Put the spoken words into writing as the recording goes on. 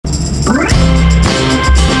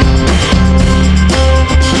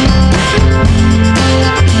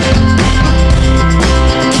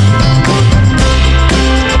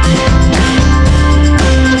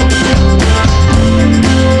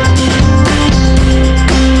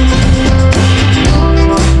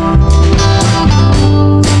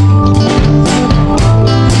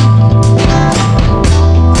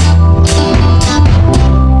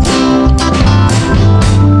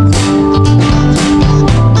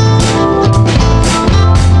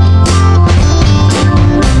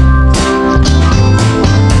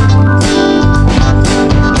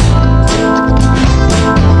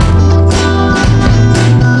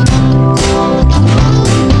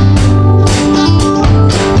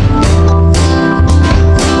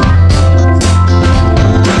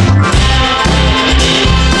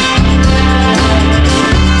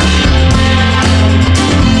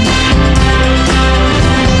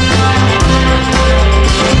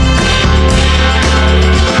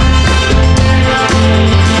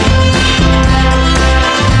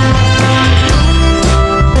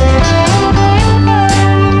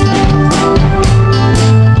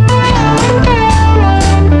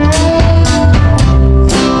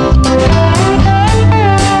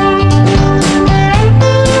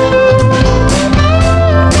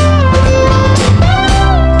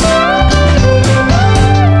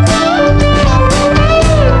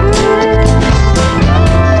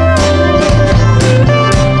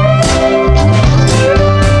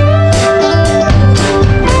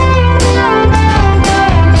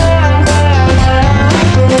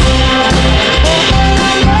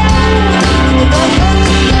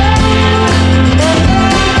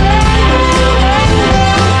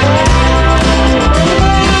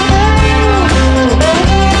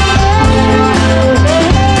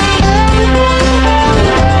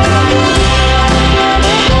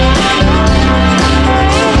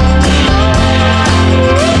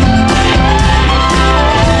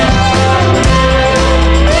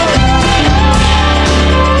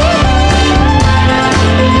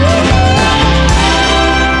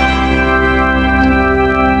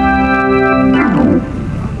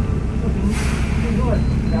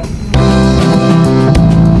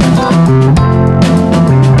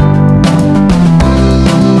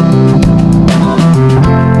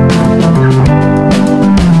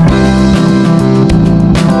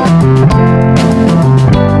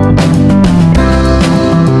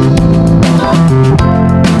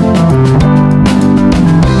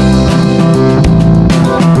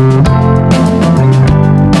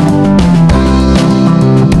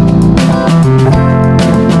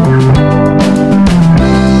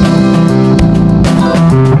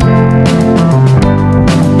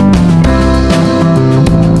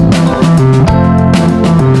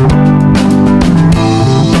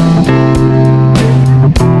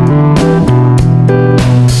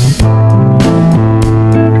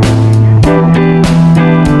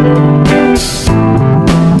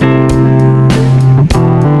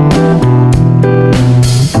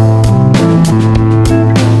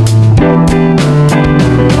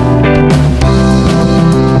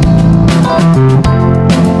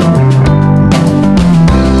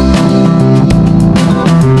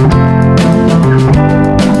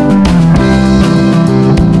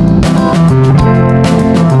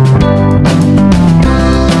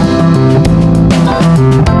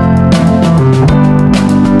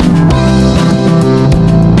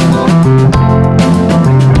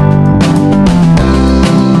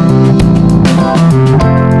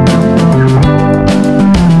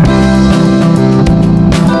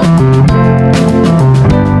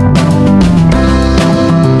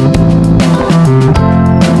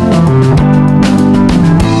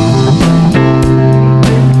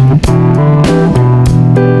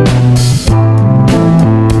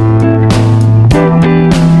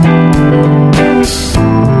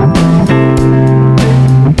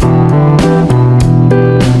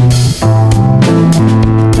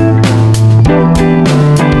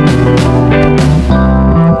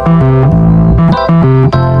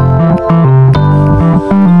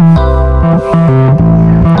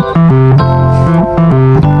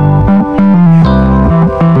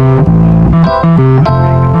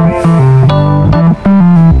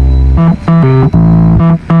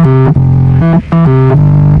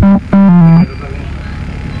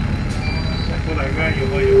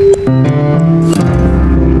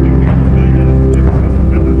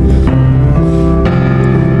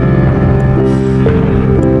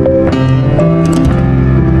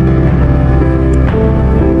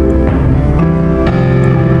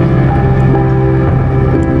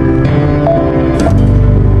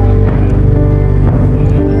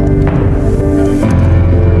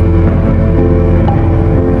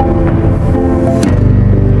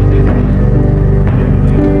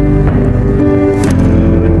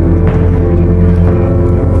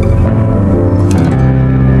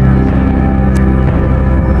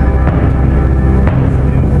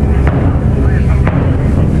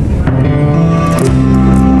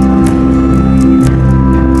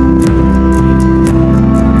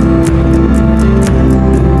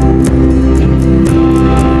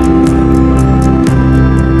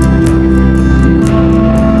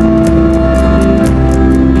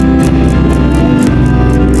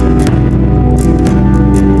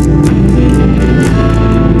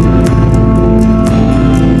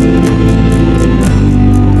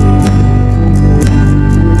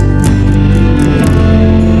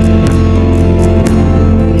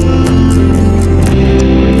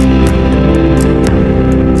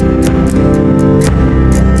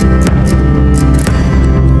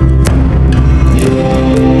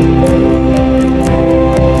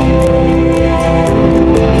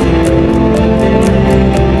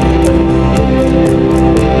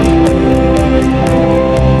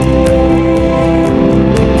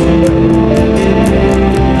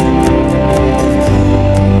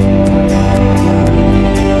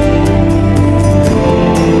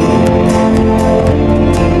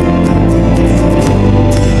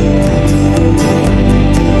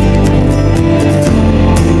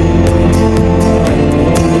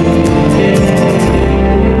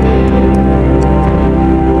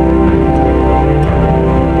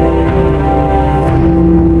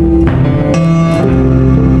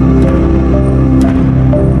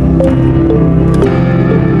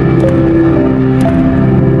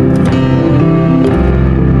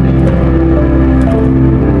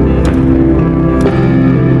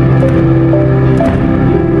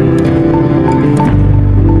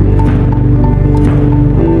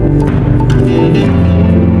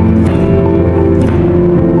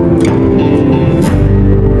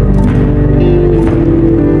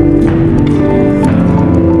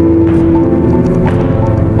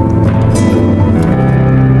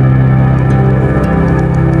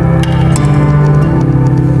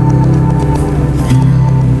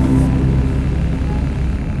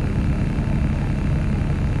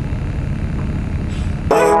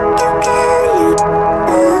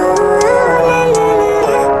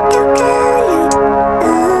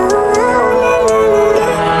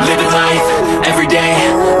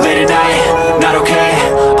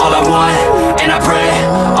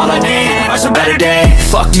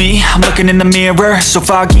Me, I'm looking in the mirror, so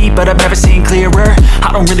foggy, but I've never seen clearer. I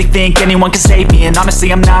don't really think anyone can save me, and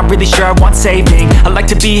honestly I'm not really sure I want saving. I like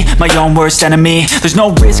to be my own worst enemy. There's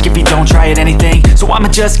no risk if you don't try at anything, so I'ma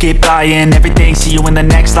just keep buying everything. See you in the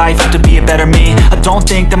next life, hope to be a better me. I don't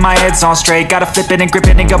think that my head's on straight, gotta flip it and grip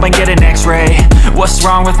it and go and get an x-ray. What's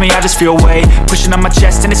wrong with me? I just feel weight pushing on my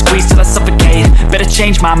chest and it squeezes till I suffocate. Better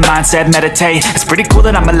change my mindset, meditate. It's pretty cool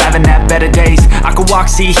that I'm alive and have better days. I could walk,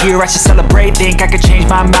 see, hear, I should celebrate. Think I could change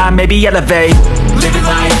my mind, maybe elevate. Living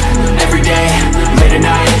life, everyday, late at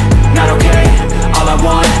night, not okay. All I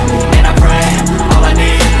want, and I pray, all I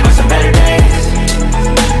need are some better days.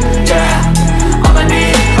 Yeah, all I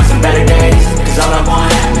need are some better days. Cause all I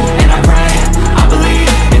want, and I pray, I believe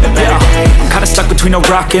in the better days. I'm kinda stuck between a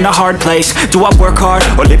rock and a hard place. Do I work hard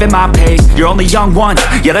or live at my pace? You're only young once,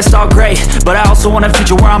 yeah that's all great, but I also want a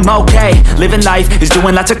future where I'm okay. Living life is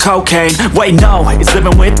doing lots of cocaine. Wait no, it's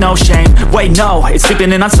living with no shame. Wait no, it's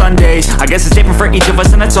sleeping in on Sundays. I guess it's different for each of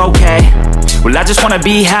us and that's okay. Well I just wanna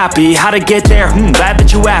be happy, how to get there? Glad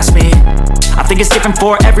that you asked me. I think it's different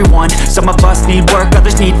for everyone. Some of us need work,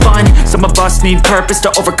 others need fun. Some of us need purpose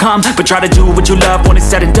to overcome. But try to do what you love when it's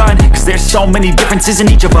said and done. Cause there's so many differences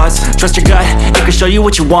in each of us. Trust your gut, it can show you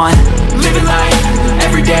what you want. Living life,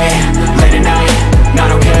 everyday, late at night,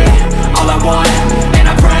 not okay. All I want,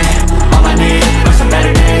 and I pray, all I need are some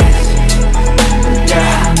better days.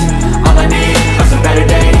 Yeah, all I need are some better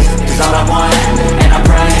days. Cause all I want, and I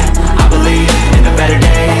pray, I believe in the better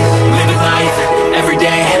days. Living life,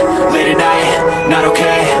 everyday, late at night, not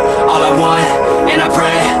okay. All I want, and I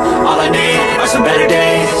pray, all I need are some better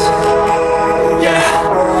days. Yeah,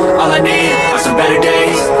 all I need are some better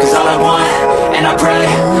days. Cause all I want, and I pray,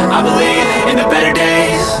 I believe in the better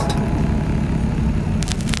days.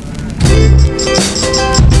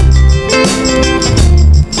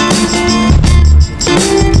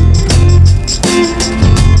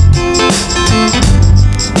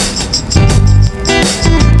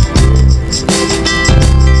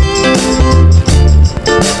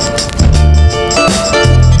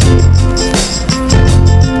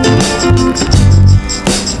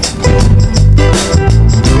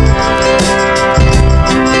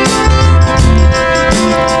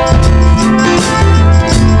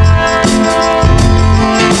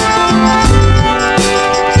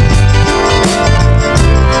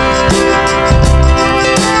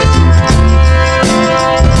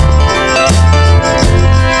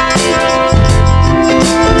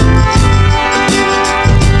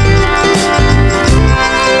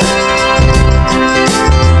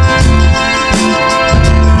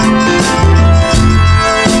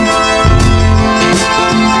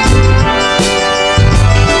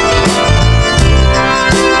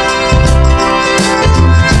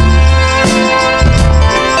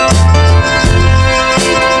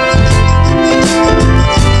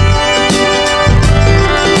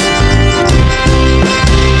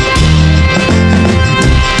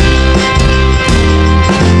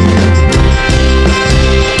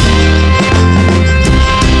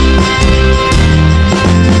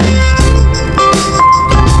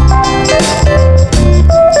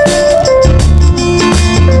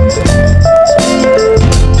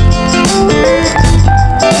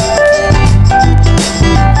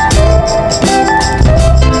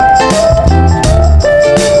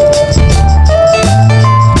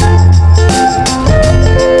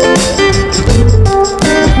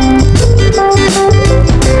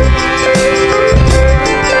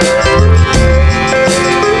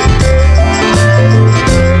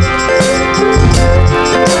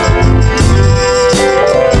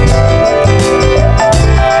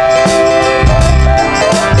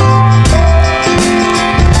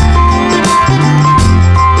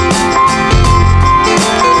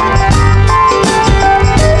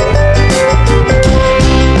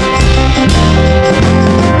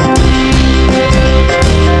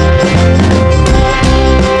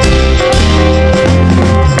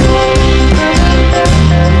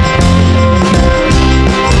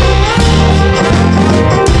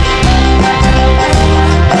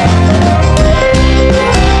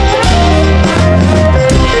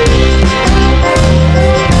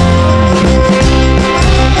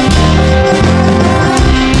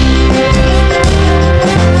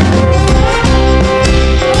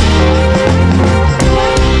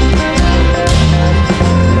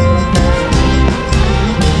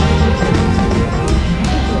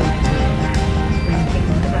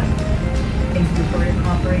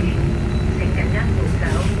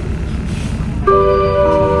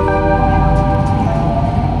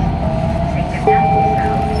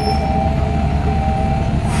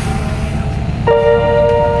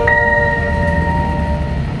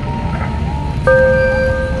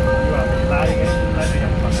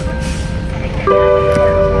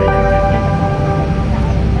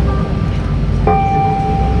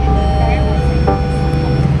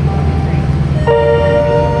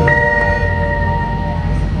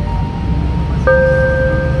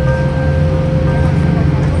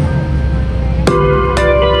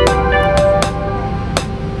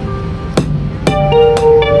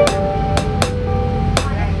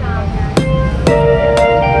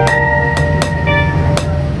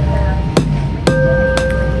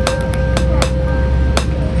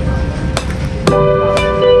 了。